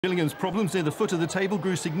Gillingham's problems near the foot of the table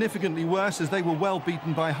grew significantly worse as they were well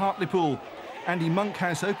beaten by Hartlepool. Andy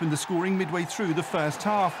Monkhouse opened the scoring midway through the first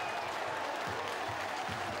half.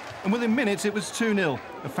 And within minutes it was 2-0.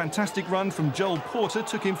 A fantastic run from Joel Porter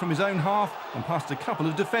took him from his own half and past a couple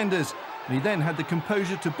of defenders. And he then had the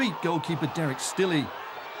composure to beat goalkeeper Derek Stillie.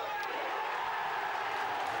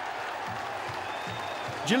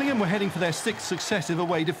 Gillingham were heading for their 6th successive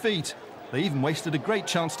away defeat. They even wasted a great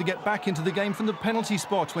chance to get back into the game from the penalty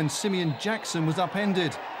spot when Simeon Jackson was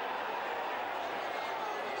upended.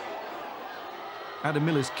 Adam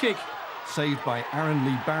Miller's kick, saved by Arran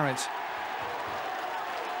Lee-Barrett.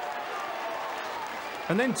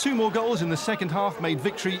 And then 2 more goals in the second half made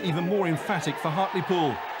victory even more emphatic for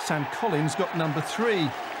Hartlepool. Sam Collins got number 3.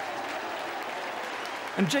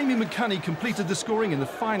 And Jamie McCunnie completed the scoring in the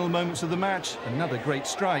final moments of the match. Another great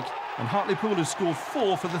strike. And Hartlepool has scored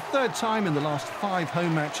 4 for the 3rd time in the last 5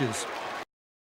 home matches.